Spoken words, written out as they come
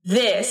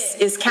This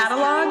is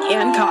Catalog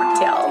and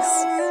Cocktails,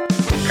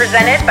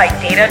 presented by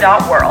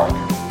Data.World.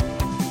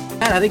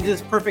 And I think this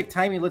is perfect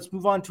timing. Let's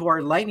move on to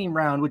our lightning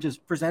round, which is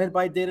presented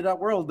by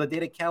Data.World, the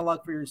data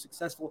catalog for your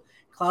successful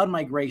cloud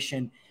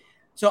migration.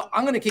 So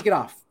I'm going to kick it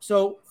off.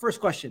 So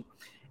first question.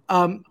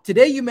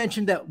 Today you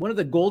mentioned that one of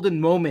the golden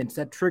moments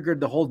that triggered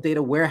the whole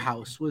data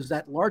warehouse was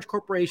that large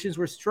corporations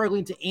were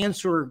struggling to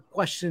answer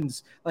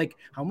questions like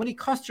how many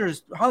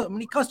customers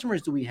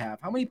do we have?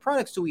 How many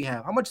products do we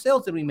have? How much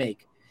sales did we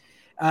make?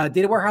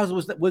 Data warehouse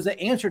was the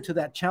answer to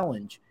that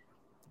challenge.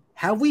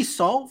 Have we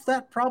solved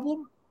that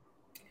problem?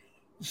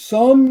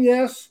 Some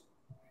yes,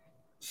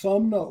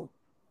 some no.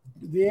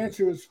 The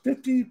answer is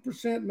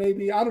 50%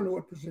 maybe. I don't know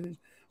what percentage.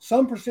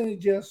 Some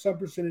percentage yes, some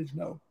percentage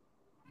no.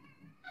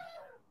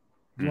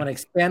 You want to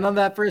expand on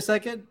that for a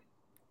second?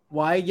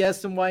 Why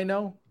yes and why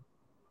no?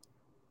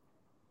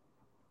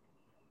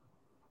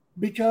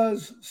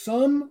 Because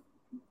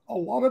a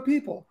lot of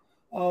people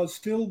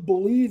still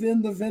believe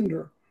in the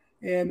vendor.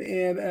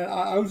 And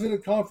I was at a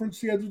conference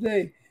the other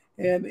day,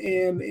 and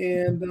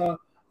the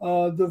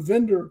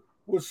vendor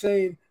was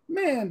saying,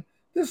 man,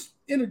 this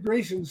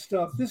integration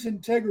stuff, this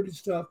integrity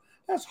stuff,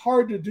 that's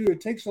hard to do.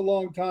 It takes a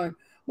long time.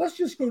 Let's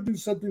just go do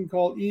something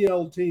called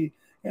ELT,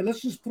 and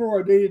let's just throw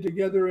our data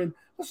together, and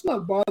let's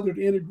not bother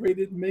to integrate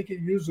it and make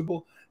it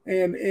usable.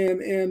 And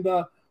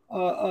the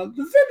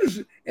vendors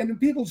and the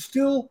people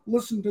still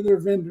listen to their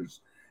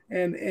vendors.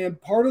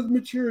 And part of the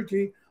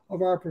maturity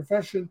of our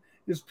profession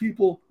is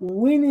people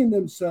weaning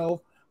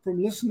themselves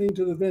from listening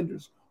to the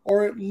vendors,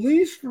 or at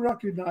least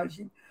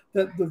recognizing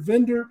that the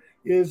vendor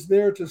is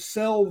there to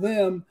sell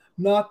them,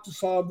 not to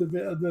solve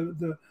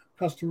the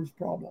customer's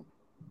problem.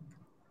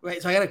 Right.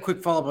 So I got a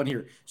quick follow-up on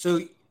here. So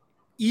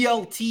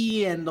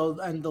ELT and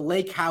the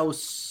lake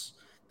house,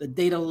 the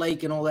data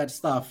lake and all that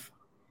stuff,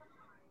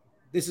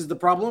 this is the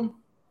problem?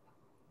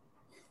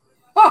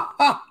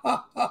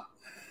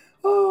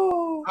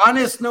 Oh.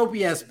 Honest, no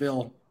BS,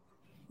 Bill.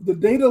 The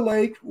data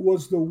lake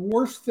was the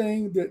worst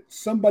thing that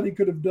somebody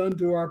could have done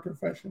to our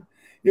profession.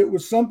 It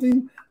was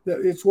something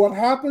it's what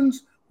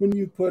happens when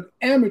you put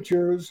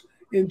amateurs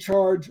in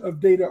charge of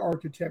data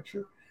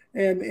architecture.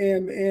 And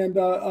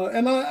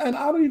I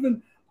don't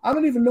even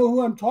know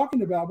who I'm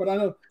talking about, but I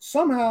know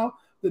somehow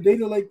the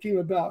data lake came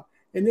about,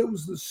 and it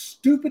was the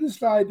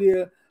stupidest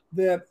idea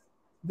that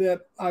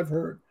I've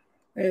heard.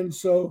 And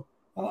so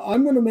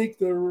I'm going to make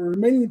the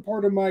remaining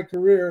part of my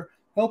career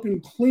helping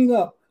clean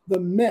up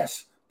the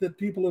mess that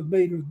people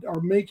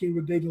are making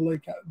with data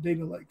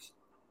lakes.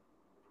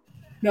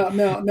 Now, I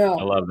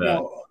love that.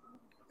 Now,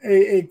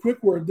 a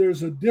quick word.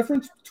 There's a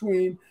difference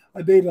between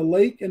a data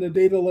lake and a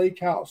data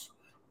lake house.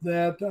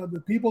 That the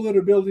people that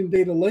are building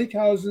data lake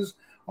houses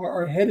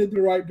are headed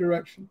the right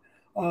direction.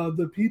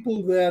 The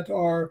people that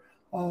are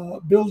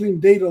building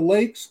data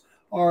lakes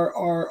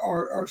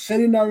are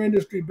setting our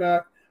industry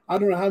back. I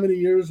don't know how many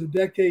years, a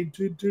decade,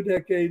 two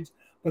decades,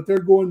 but they're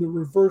going the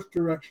reverse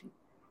direction.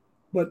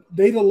 But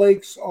data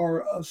lakes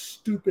are a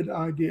stupid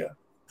idea.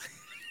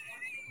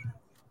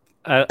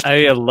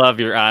 I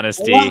love your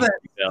honesty.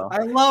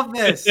 I love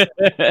this.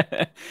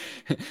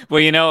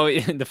 Well,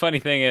 the funny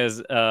thing is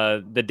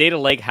the data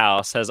lake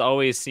house has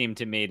always seemed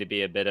to me to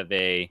be a bit of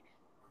a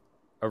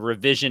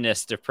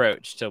revisionist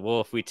approach to,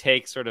 well, if we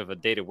take sort of a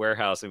data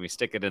warehouse and we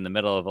stick it in the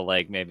middle of the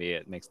lake, maybe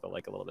it makes the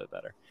lake a little bit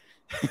better.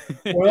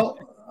 Well,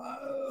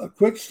 a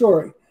quick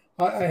story.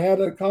 I had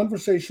a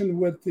conversation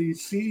with the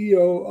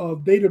CEO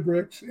of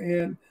Databricks,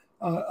 and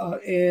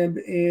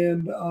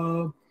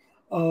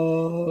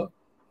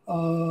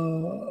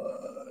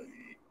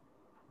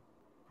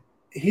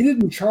he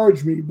didn't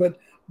charge me, but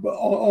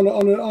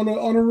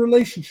on a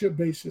relationship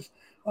basis,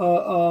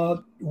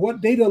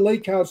 what Data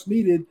Lakehouse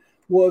needed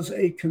was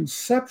a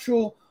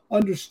conceptual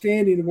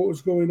understanding of what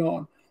was going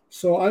on.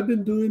 So I've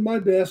been doing my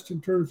best in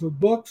terms of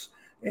books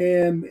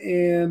and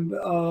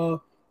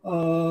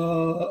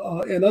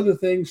other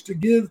things to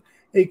give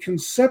a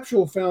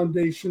conceptual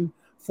foundation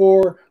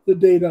for the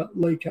data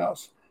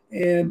lakehouse.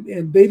 And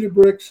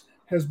Databricks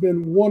has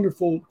been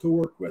wonderful to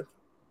work with.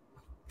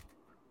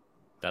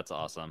 That's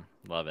awesome.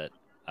 Love it.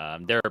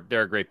 They're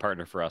a great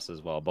partner for us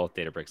as well, both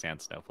Databricks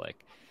and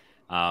Snowflake.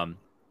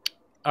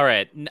 All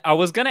right. I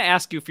was going to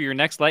ask you for your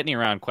next lightning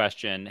round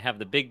question, have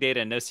the big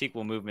data and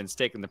NoSQL movements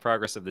taken the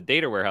progress of the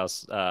data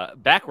warehouse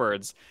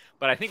backwards?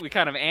 But I think we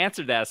kind of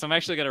answered that. So I'm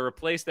actually going to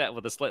replace that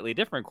with a slightly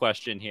different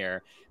question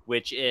here,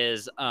 which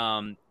is,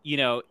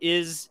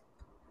 is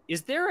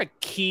there a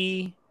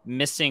key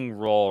missing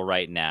role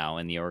right now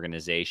in the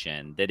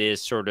organization that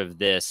is sort of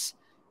this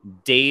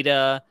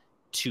data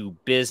to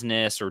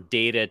business or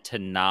data to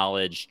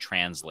knowledge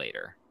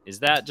translator? Is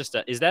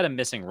that a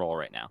missing role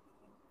right now?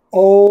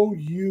 Oh,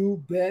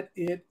 you bet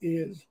it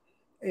is.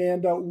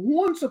 And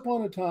once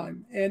upon a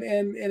time, and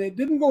it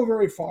didn't go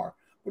very far,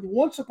 but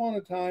once upon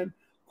a time,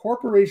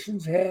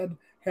 corporations had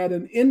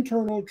an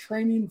internal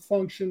training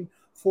function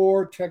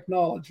for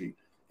technology,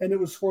 and it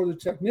was for the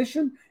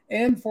technician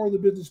and for the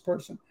business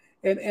person.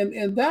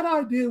 And that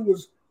idea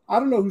was, I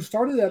don't know who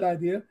started that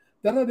idea.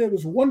 That idea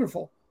was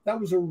wonderful. That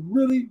was a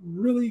really,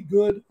 really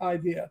good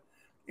idea.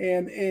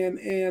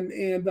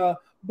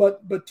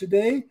 But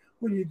today,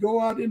 when you go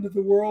out into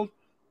the world,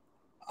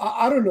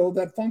 I don't know,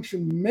 that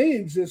function may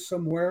exist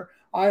somewhere.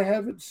 I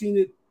haven't seen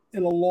it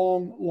in a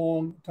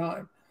long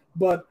time.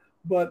 But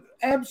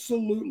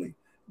absolutely,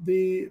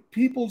 the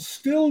people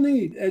still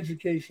need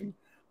education,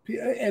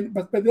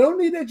 but they don't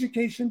need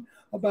education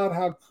about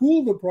how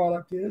cool the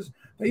product is.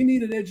 They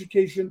need an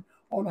education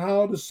on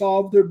how to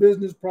solve their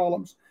business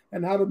problems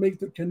and how to make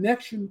the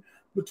connection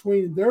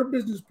between their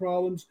business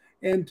problems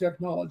and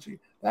technology.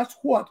 That's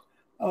what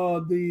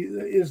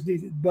is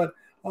needed. But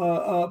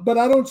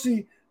I don't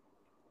see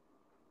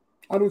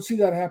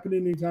that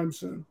happening anytime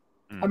soon.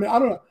 I mean, I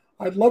don't know.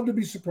 I'd love to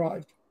be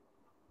surprised.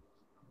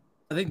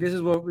 I think this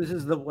is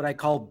what I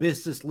call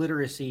business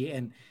literacy.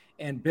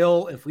 And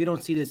Bill, if we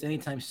don't see this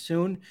anytime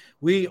soon,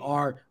 we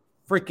are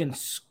freaking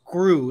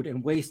screwed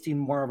and wasting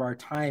more of our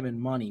time and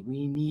money.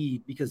 We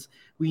need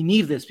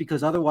this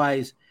because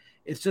otherwise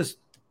it's just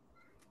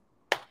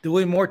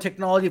doing more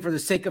technology for the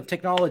sake of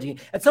technology.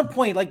 At some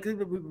point, like,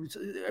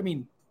 I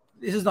mean,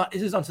 this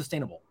is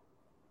unsustainable.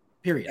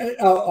 Period.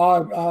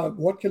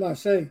 What can I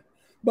say?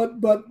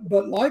 But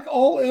like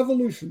all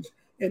evolutions,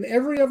 in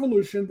every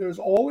evolution, there's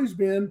always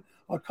been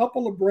a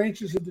couple of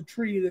branches of the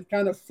tree that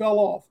kind of fell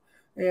off.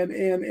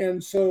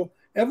 And so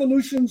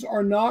evolutions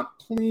are not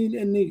clean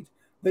and neat.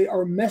 They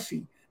are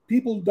messy.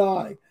 People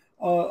die.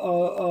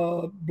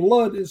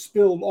 Blood is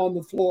spilled on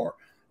the floor.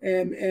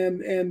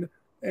 And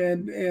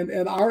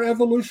our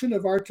evolution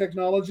of our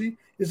technology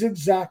is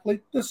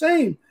exactly the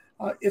same.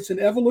 It's an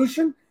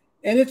evolution,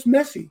 and it's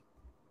messy.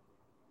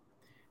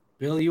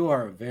 Bill, you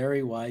are a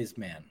very wise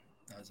man.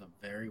 That was a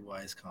very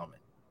wise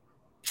comment.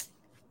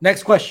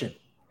 Next question.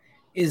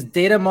 Is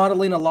data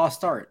modeling a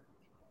lost art?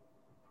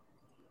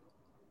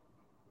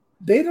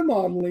 Data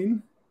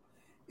modeling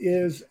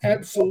is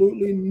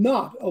absolutely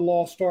not a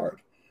lost art.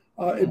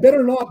 It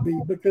better not be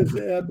because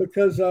it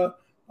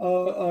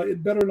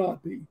better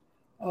not be.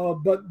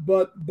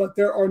 But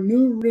there are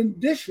new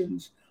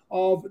renditions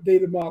of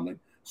data modeling.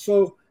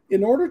 So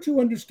in order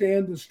to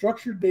understand the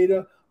structured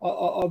data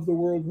of the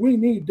world, we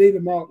need data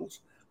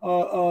models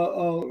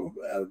for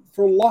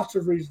lots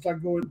of reasons. I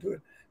go into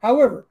it.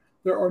 However,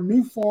 there are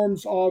new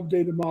forms of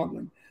data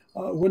modeling.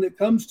 When it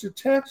comes to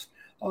text,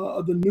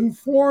 the new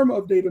form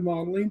of data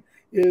modeling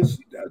is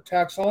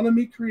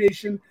taxonomy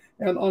creation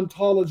and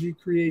ontology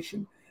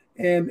creation.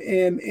 And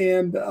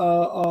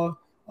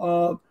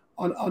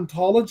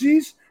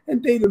ontologies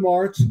and data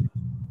marts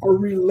are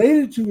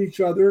related to each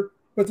other,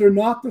 but they're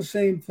not the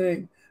same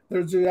thing.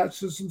 There's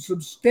actually some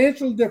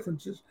substantial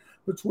differences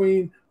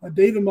between a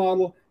data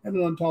model and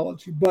an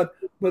ontology. But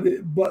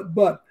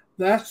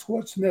that's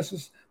what's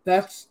necessary.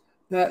 That's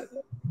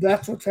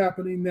what's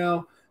happening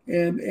now.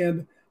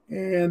 And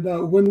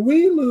when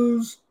we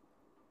lose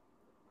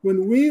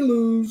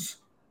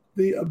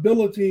the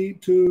ability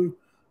to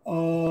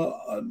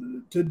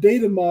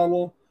data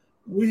model,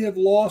 we have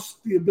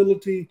lost the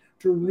ability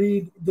to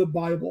read the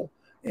Bible.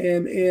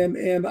 And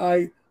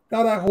I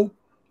hope,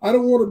 I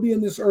don't want to be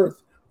in this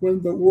earth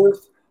when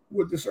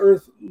this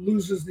earth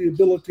loses the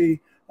ability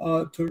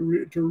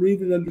to read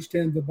and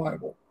understand the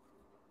Bible.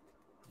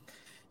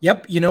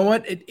 Yep. You know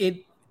what?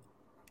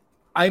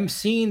 I'm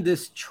seeing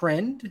this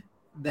trend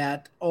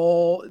that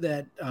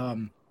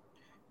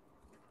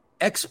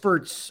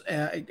experts,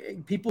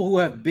 people who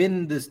have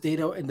been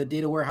in the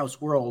data warehouse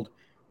world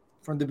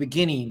from the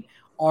beginning,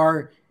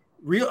 are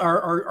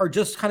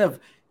just kind of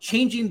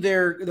changing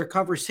their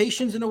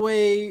conversations in a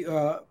way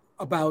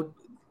about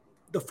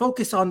the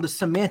focus on the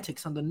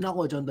semantics, on the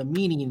knowledge, on the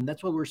meaning. And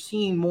that's why we're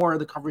seeing more of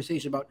the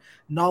conversation about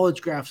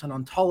knowledge graphs and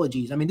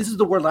ontologies. I mean, this is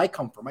the world I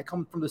come from. I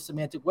come from the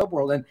semantic web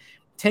world. And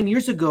 10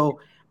 years ago,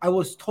 I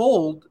was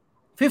told,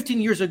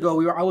 15 years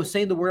ago, I was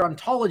saying the word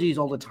ontologies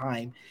all the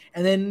time.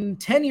 And then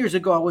 10 years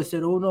ago, I was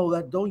said, oh no,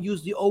 don't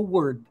use the O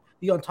word,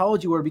 the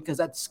ontology word, because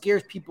that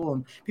scares people.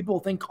 And people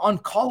think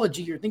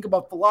oncology or think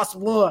about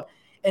philosophy.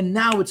 And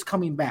now it's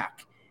coming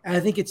back. And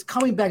I think it's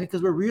coming back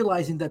because we're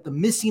realizing that the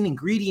missing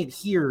ingredient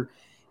here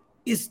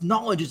is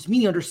knowledge, it's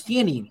meaning,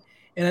 understanding.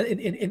 And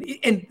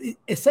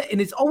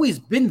it's always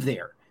been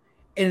there.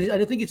 And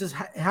I think it just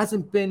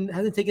hasn't taken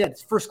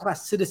that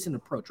first-class citizen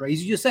approach, right?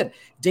 As you just said,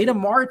 data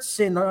marts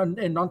and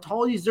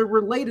ontologies, they're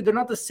related. They're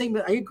not the same.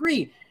 I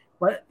agree,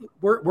 but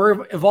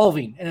we're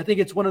evolving. And I think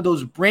it's one of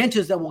those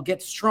branches that will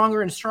get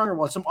stronger and stronger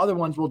while some other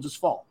ones will just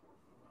fall.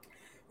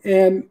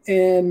 And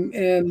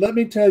let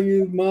me tell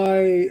you my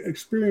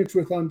experience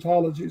with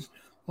ontologies.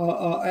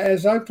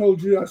 As I've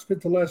told you, I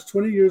spent the last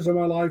 20 years of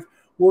my life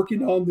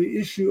working on the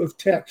issue of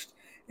text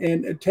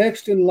and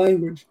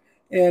language.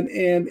 And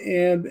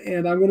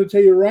I'm going to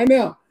tell you right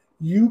now,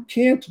 you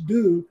can't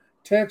do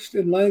text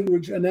and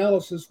language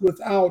analysis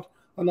without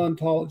an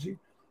ontology.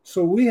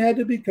 So we had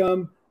to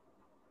become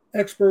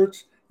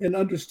experts in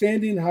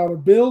understanding how to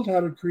build, how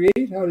to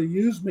create, how to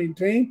use,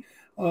 maintain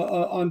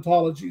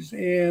ontologies.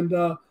 And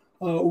I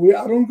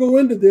don't go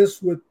into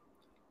this with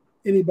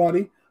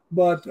anybody,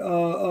 but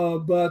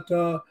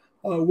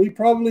we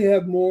probably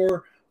have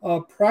more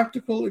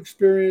practical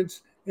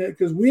experience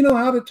because we know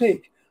how to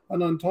take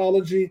an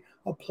ontology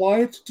apply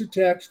it to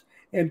text,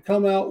 and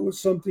come out with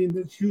something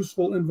that's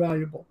useful and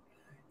valuable.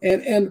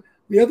 And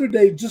the other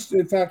day, just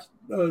in fact,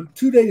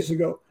 2 days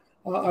ago,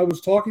 I was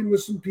talking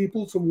with some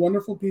people, some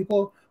wonderful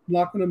people. I'm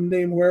not going to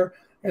name where,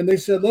 and they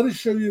said, "Let us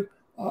show you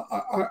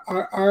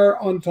our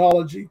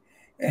ontology."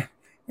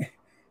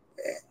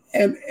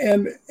 And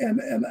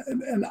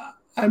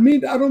I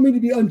mean, I don't mean to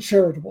be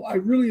uncharitable. I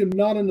really am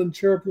not an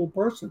uncharitable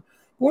person.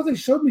 But what they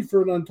showed me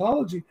for an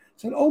ontology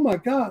said, "Oh my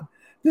God,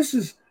 this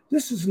is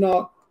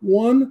not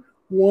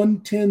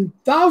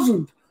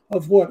 1/10,000th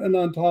of what an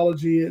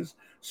ontology is."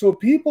 So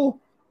people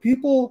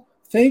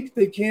think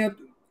they can't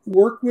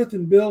work with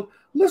and build.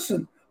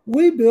 Listen,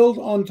 we build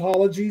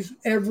ontologies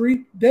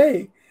every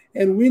day,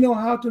 and we know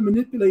how to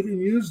manipulate and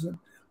use them.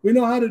 We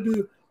know how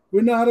to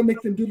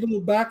make them do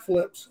little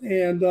backflips,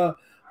 and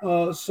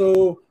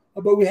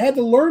but we had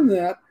to learn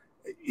that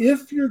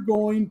if you're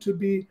going to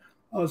be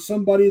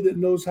somebody that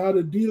knows how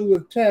to deal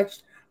with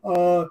text,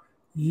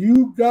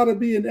 you got to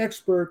be an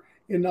expert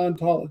in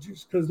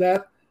ontologies, because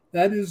that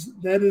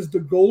is the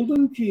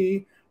golden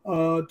key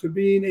to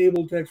being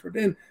able to expert.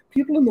 And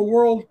people in the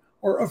world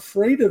are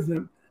afraid of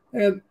them,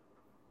 and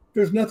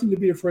there's nothing to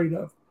be afraid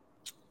of.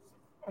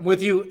 I'm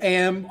with you,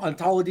 AM,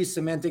 ontology,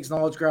 semantics,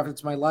 knowledge graph.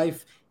 It's my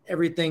life,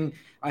 everything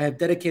I have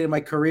dedicated my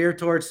career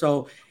towards.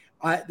 So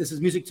this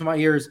is music to my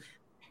ears.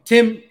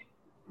 Tim,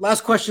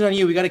 last question on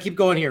you. We got to keep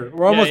going here.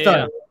 We're almost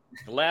done.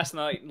 The last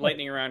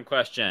lightning round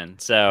question.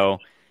 So,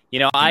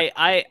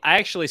 I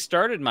actually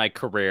started my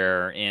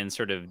career in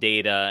sort of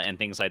data and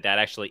things like that,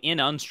 actually in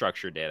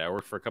unstructured data. I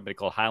worked for a company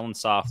called Highland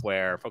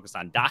Software, focused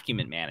on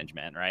document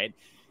management, right?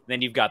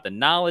 Then you've got the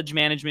knowledge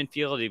management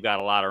field. You've got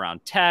a lot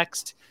around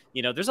text.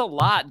 There's a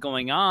lot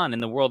going on in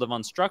the world of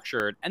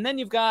unstructured. And then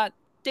you've got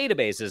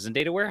databases and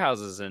data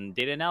warehouses and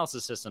data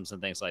analysis systems and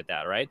things like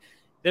that, right?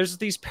 There's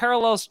these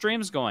parallel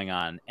streams going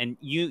on. And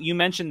you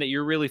mentioned that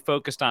you're really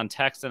focused on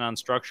text and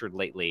unstructured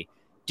lately.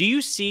 Do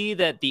you see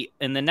that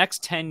in the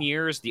next 10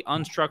 years, the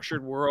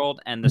unstructured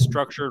world and the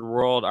structured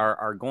world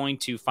are going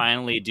to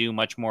finally do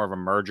much more of a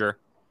merger?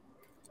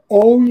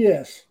 Oh,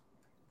 yes.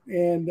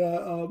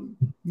 And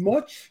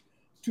much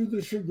to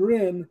the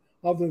chagrin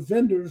of the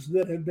vendors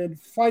that have been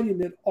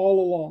fighting it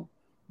all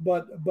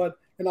along.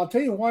 And I'll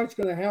tell you why it's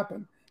going to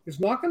happen. It's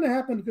not going to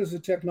happen because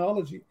of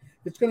technology.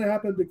 It's going to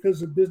happen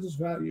because of business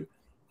value.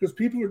 Because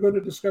people are going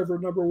to discover,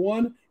 number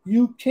one,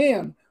 you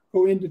can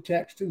go into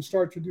text and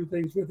start to do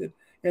things with it.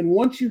 And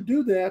once you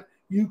do that,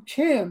 you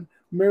can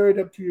marry it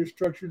up to your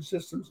structured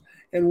systems.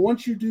 And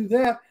once you do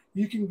that,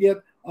 you can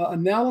get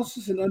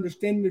analysis and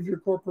understanding of your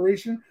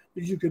corporation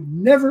that you could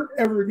never,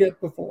 ever get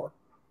before.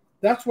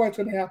 That's why it's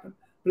going to happen.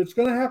 But it's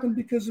going to happen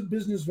because of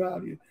business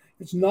value.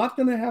 It's not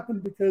going to happen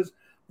because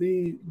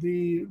the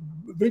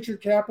venture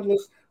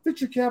capitalists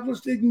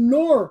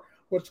ignore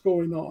what's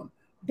going on.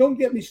 Don't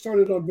get me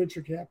started on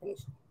venture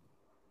capitalists.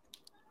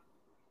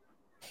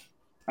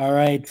 All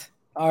right.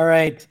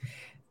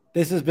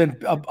 This has been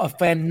a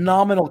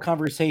phenomenal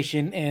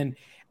conversation, and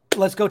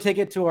let's go take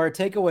it to our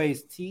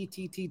takeaways.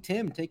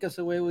 Tim, take us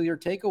away with your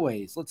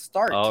takeaways. Let's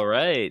start. All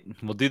right.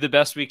 We'll do the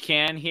best we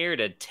can here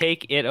to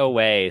take it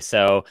away.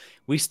 So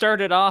we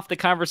started off the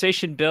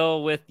conversation,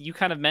 Bill, with you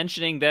kind of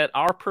mentioning that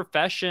our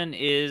profession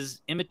is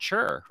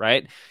immature,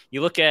 right?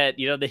 You look at,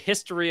 the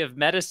history of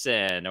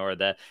medicine, or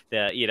there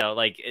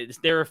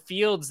are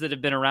fields that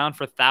have been around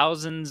for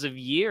thousands of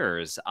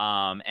years.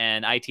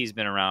 And IT's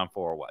been around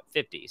for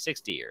 50,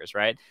 60 years,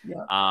 right?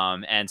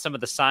 Yeah. And some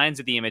of the signs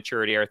of the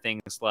immaturity are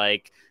things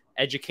like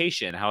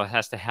education, how it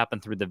has to happen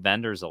through the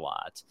vendors a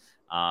lot.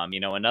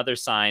 Another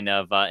sign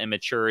of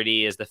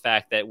immaturity is the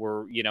fact that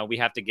we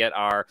have to get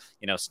our,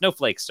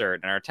 Snowflake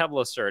cert and our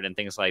Tableau cert and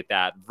things like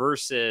that,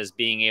 versus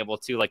being able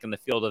to, like in the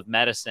field of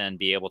medicine,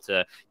 be able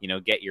to,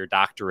 get your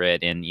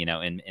doctorate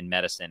in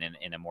medicine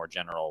in a more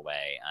general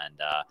way. And,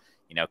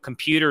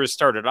 computers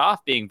started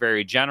off being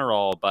very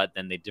general, but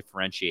then they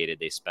differentiated,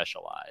 they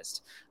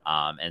specialized.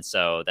 And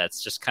so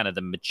that's just kind of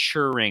the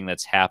maturing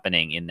that's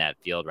happening in that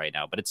field right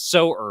now. But it's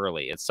so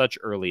early. It's such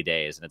early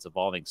days, and it's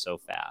evolving so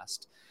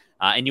fast.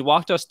 And you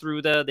walked us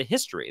through the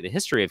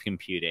history of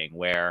computing,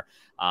 where,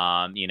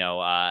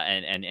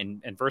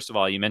 and first of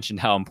all, you mentioned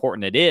how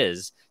important it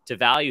is to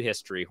value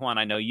history. Juan,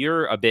 I know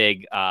you're a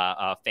big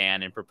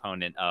fan and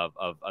proponent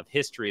of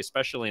history,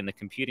 especially in the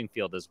computing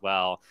field as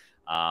well.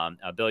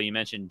 Bill, you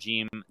mentioned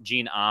Gene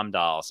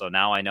Amdahl. So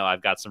now I know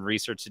I've got some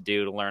research to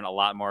do to learn a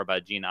lot more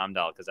about Gene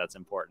Amdahl, because that's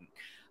important.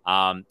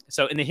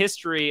 So in the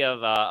history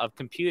of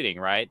computing,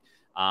 right?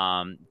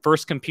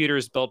 First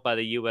computers built by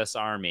the U.S.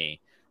 Army.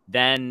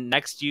 Then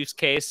next use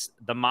case,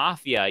 the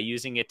mafia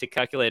using it to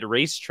calculate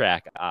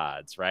racetrack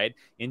odds, right?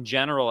 In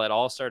general, it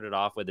all started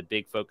off with a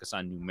big focus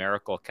on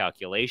numerical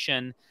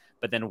calculation.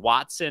 But then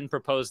Watson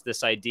proposed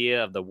this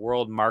idea of the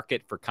world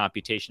market for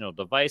computational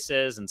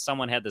devices. And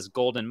someone had this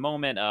golden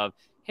moment of,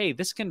 hey,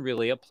 this can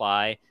really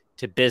apply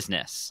to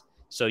business.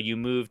 So you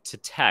move to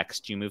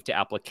text, you move to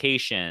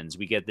applications,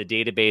 we get the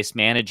database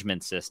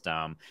management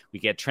system, we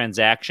get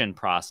transaction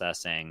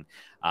processing.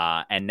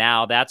 And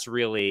now that's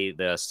really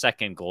the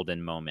second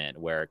golden moment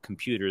where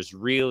computers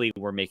really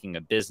were making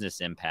a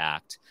business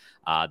impact.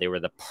 They were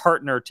the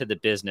partner to the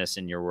business,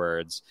 in your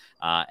words.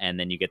 And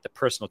then you get the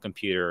personal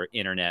computer,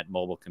 internet,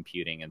 mobile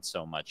computing, and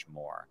so much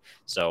more.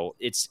 So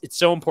it's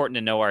so important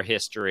to know our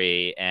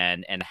history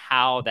and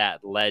how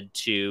that led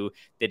to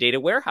the data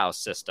warehouse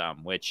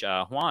system, which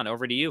Juan,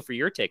 over to you for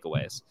your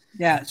takeaways.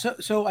 Yeah,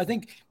 so I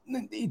think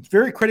it's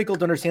very critical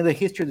to understand the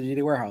history of the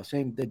data warehouse.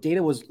 And the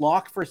data was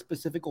locked for a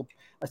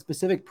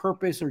specific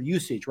purpose or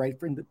usage, right,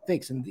 for the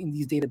fix in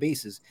these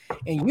databases.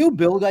 And you,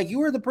 Bill, like you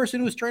were the person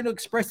who was trying to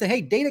express that,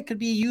 hey, data could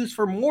be used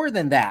for more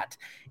than that.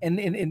 And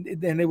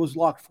it was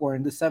locked for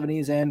in the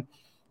 70s. And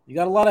you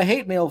got a lot of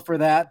hate mail for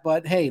that,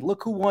 but hey,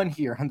 look who won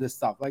here on this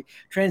stuff. Like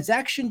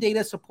transaction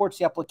data supports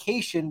the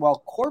application,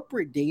 while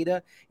corporate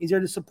data is there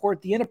to support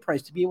the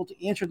enterprise to be able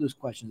to answer those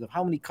questions of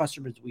how many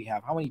customers do we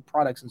have, how many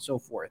products, and so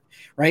forth,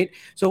 right?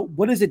 So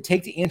what does it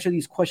take to answer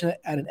these questions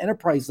at an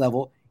enterprise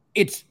level?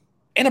 It's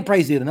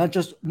enterprise data,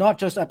 not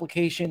just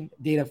application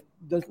data,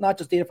 not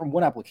just data from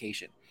one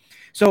application.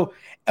 So,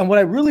 and what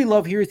I really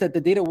love here is that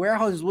the data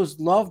warehouses was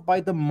loved by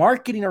the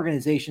marketing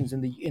organizations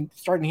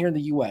starting here in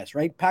the U.S.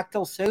 Right?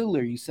 Pactel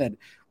Cellular, you said,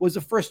 was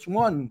the first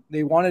one.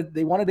 They wanted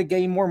to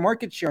gain more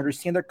market share,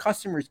 understand their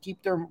customers,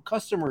 keep their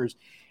customers,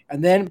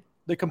 and then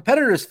the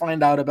competitors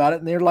find out about it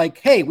and they're like,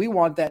 "Hey, we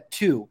want that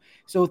too."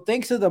 So,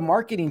 thanks to the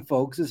marketing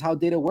folks, is how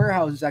data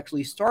warehouses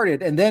actually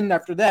started. And then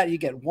after that, you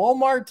get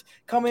Walmart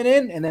coming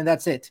in, and then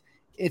that's it.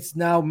 It's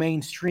now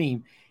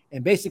mainstream.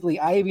 And basically,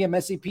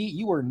 IBM SAP,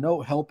 you were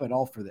no help at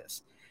all for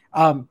this.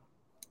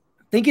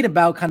 Thinking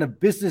about kind of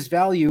business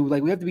value,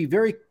 like we have to be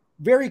very,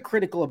 very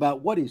critical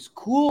about what is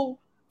cool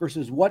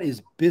versus what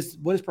is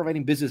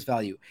providing business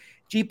value.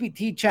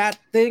 GPT chat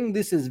thing,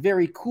 this is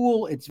very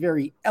cool. It's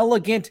very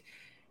elegant.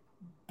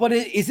 But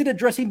is it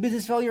addressing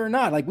business value or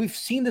not? Like we've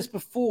seen this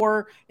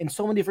before in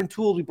so many different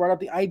tools. We brought up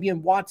the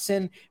IBM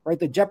Watson, right?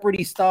 The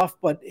Jeopardy stuff.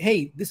 But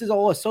hey, this is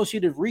all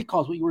associative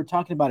recalls, what you were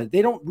talking about.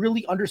 They don't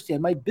really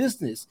understand my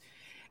business.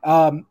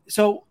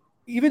 So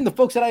even the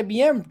folks at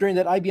IBM during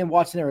that IBM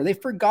Watson era, they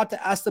forgot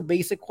to ask the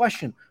basic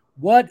question: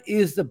 what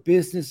is the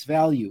business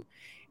value?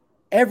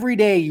 Every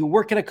day you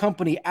work at a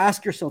company,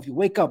 ask yourself, you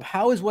wake up,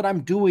 how is what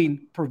I'm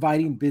doing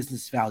providing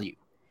business value?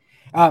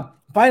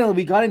 Finally,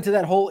 we got into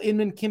that whole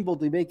Inman Kimball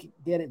to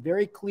get it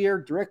very clear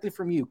directly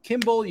from you.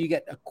 Kimball, you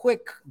get a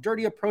quick,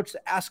 dirty approach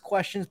to ask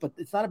questions, but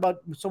it's not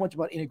so much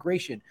about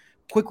integration,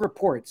 quick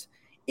reports.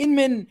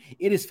 Inman,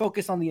 it is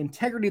focused on the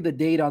integrity of the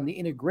data, on the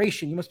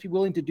integration. You must be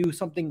willing to do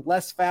something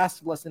less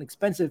fast, less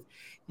inexpensive.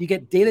 You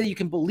get data you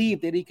can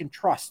believe, data you can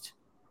trust.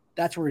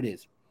 That's where it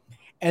is.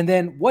 And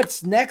then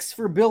what's next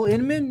for Bill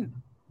Inman?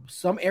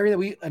 An area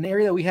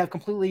that we have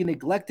completely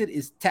neglected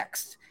is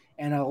text.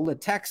 And all the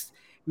text,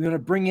 we want to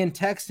bring in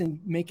text and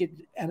make it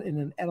in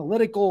an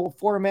analytical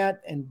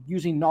format and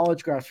using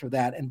knowledge graphs for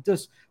that. And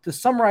just to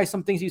summarize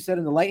some things you said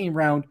in the lightning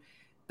round,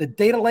 the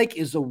data lake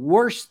is the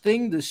worst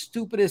thing, the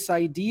stupidest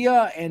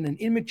idea, and an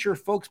immature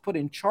folks put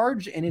in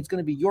charge, and it's going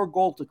to be your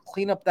goal to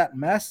clean up that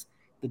mess.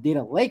 The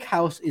data lake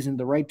house is in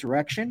the right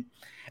direction.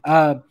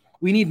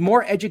 We need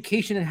more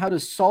education in how to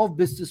solve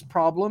business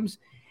problems.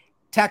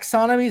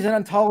 Taxonomies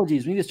and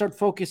ontologies, we need to start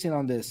focusing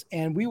on this,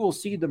 and we will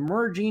see the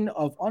merging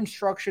of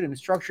unstructured and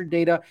structured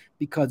data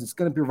because it's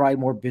going to provide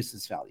more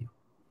business value.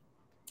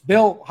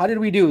 Bill, how did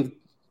we do?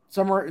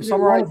 Summarize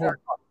that.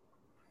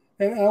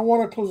 And I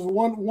want to close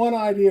with one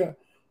idea.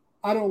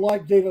 I don't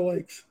like data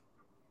lakes.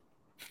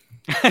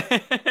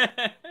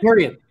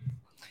 Period.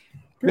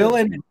 Bill,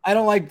 and I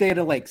don't like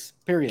data lakes.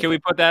 Period. Can we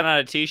put that on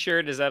a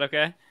T-shirt? Is that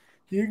okay?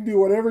 You can do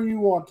whatever you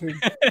want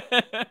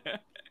to.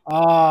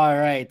 All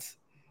right.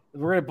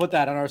 We're going to put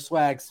that on our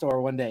swag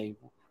store one day.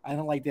 I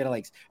don't like data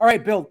lakes. All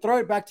right, Bill, throw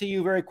it back to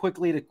you very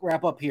quickly to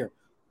wrap up here.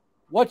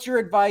 What's your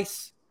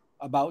advice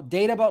about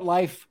data, about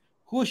life?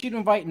 Who should you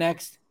invite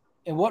next?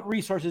 And what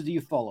resources do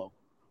you follow?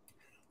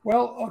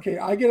 Well, okay,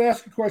 I get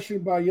asked a question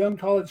by young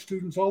college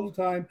students all the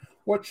time.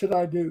 What should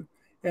I do?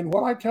 And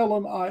what I tell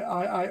them,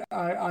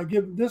 I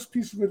give this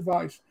piece of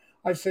advice.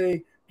 I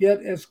say,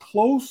 get as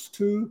close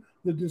to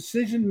the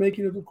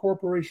decision-making of the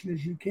corporation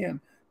as you can.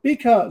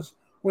 Because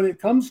when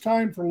it comes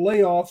time for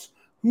layoffs,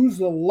 who's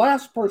the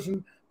last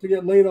person to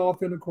get laid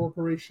off in a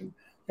corporation?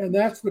 And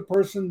that's the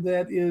person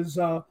that is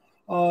the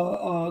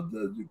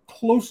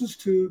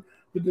closest to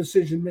the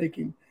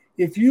decision-making.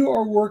 If you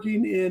are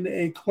working in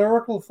a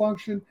clerical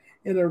function,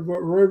 in a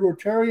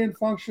Rotarian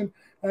function,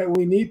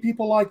 we need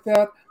people like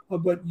that,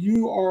 but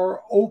you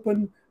are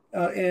open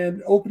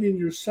and opening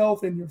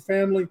yourself and your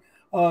family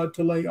to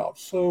layoffs.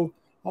 So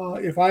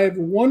if I have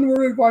one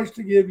word of advice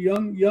to give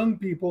young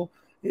people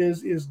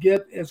is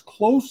get as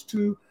close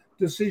to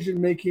decision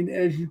making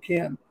as you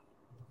can.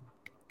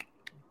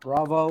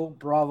 Bravo,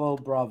 bravo,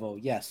 bravo.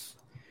 Yes.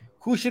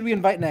 Who should we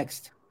invite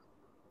next?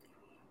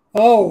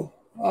 Well,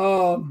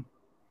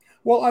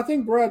 I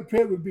think Brad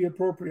Pitt would be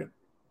appropriate.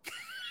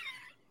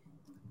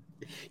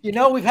 You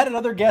know, we've had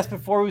another guest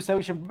before who said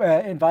we should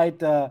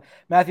invite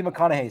Matthew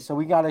McConaughey, so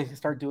we got to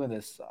start doing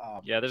this.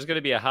 Yeah, there's going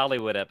to be a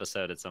Hollywood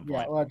episode at some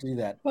point. Yeah, we'll have to do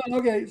that.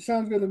 Okay,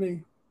 sounds good to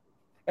me.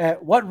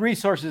 What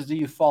resources do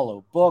you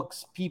follow?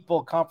 Books,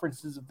 people,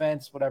 conferences,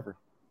 events, whatever.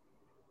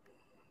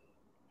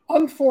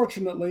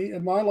 Unfortunately,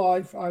 in my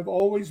life, I've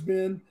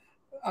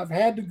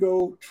had to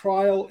go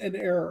trial and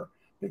error,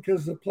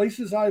 because the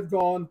places I've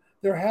gone,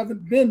 there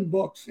haven't been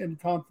books and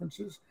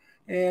conferences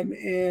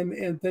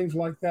and things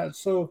like that.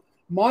 So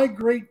my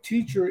great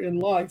teacher in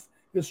life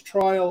is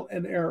trial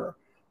and error.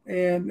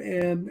 And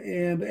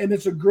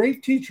it's a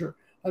great teacher.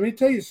 Let me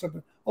tell you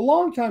something. A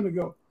long time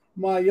ago,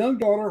 my young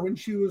daughter, when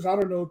she was, I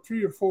don't know,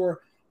 3 or 4,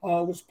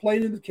 was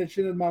playing in the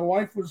kitchen, and my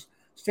wife was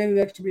standing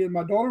next to me, and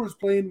my daughter was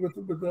playing with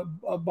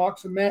a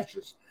box of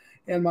matches.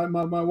 And my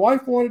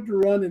wife wanted to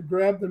run and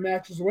grab the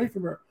matches away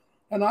from her.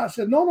 And I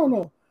said,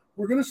 no.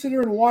 We're going to sit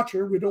here and watch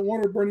her. We don't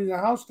want her burning the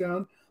house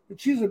down, but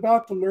she's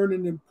about to learn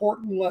an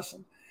important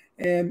lesson.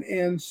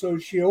 And so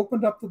she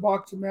opened up the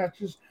box of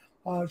matches.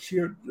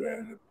 She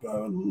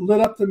lit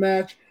up the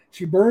match.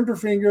 She burned her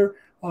finger.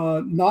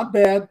 Not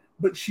bad,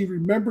 but she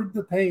remembered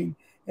the pain.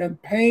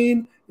 And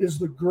pain is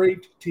the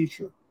great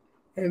teacher.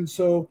 And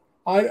so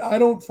I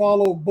don't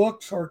follow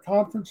books or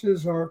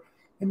conferences or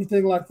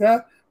anything like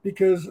that,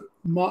 because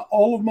not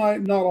all,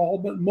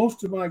 but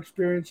most of my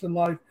experience in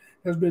life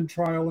has been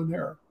trial and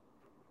error.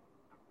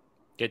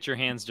 Get your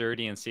hands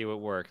dirty and see what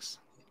works.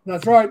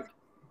 That's right.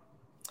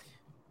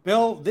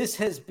 Bill, this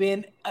has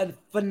been a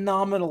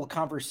phenomenal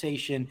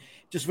conversation.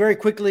 Just very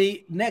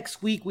quickly,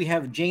 next week we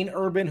have Jane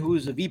Urban, who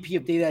is a VP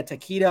of Data at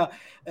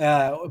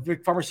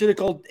Takeda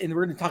Pharmaceutical, and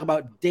we're going to talk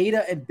about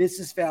data and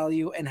business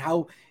value and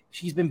how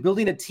she's been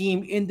building a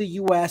team in the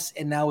U.S.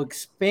 and now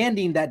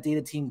expanding that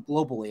data team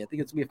globally. I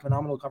think it's going to be a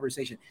phenomenal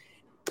conversation.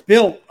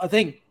 Bill,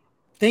 thank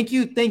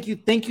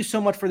you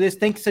so much for this.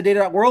 Thanks to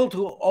Data.World,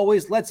 who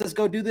always lets us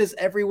go do this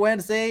every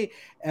Wednesday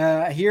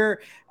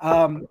here.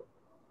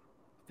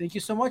 Thank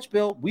you so much,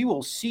 Bill. We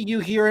will see you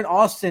here in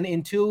Austin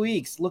in 2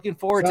 weeks. Looking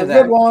forward to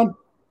that. Good one.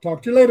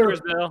 Talk to you later.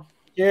 Cheers, Bill.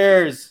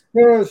 Cheers.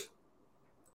 Cheers.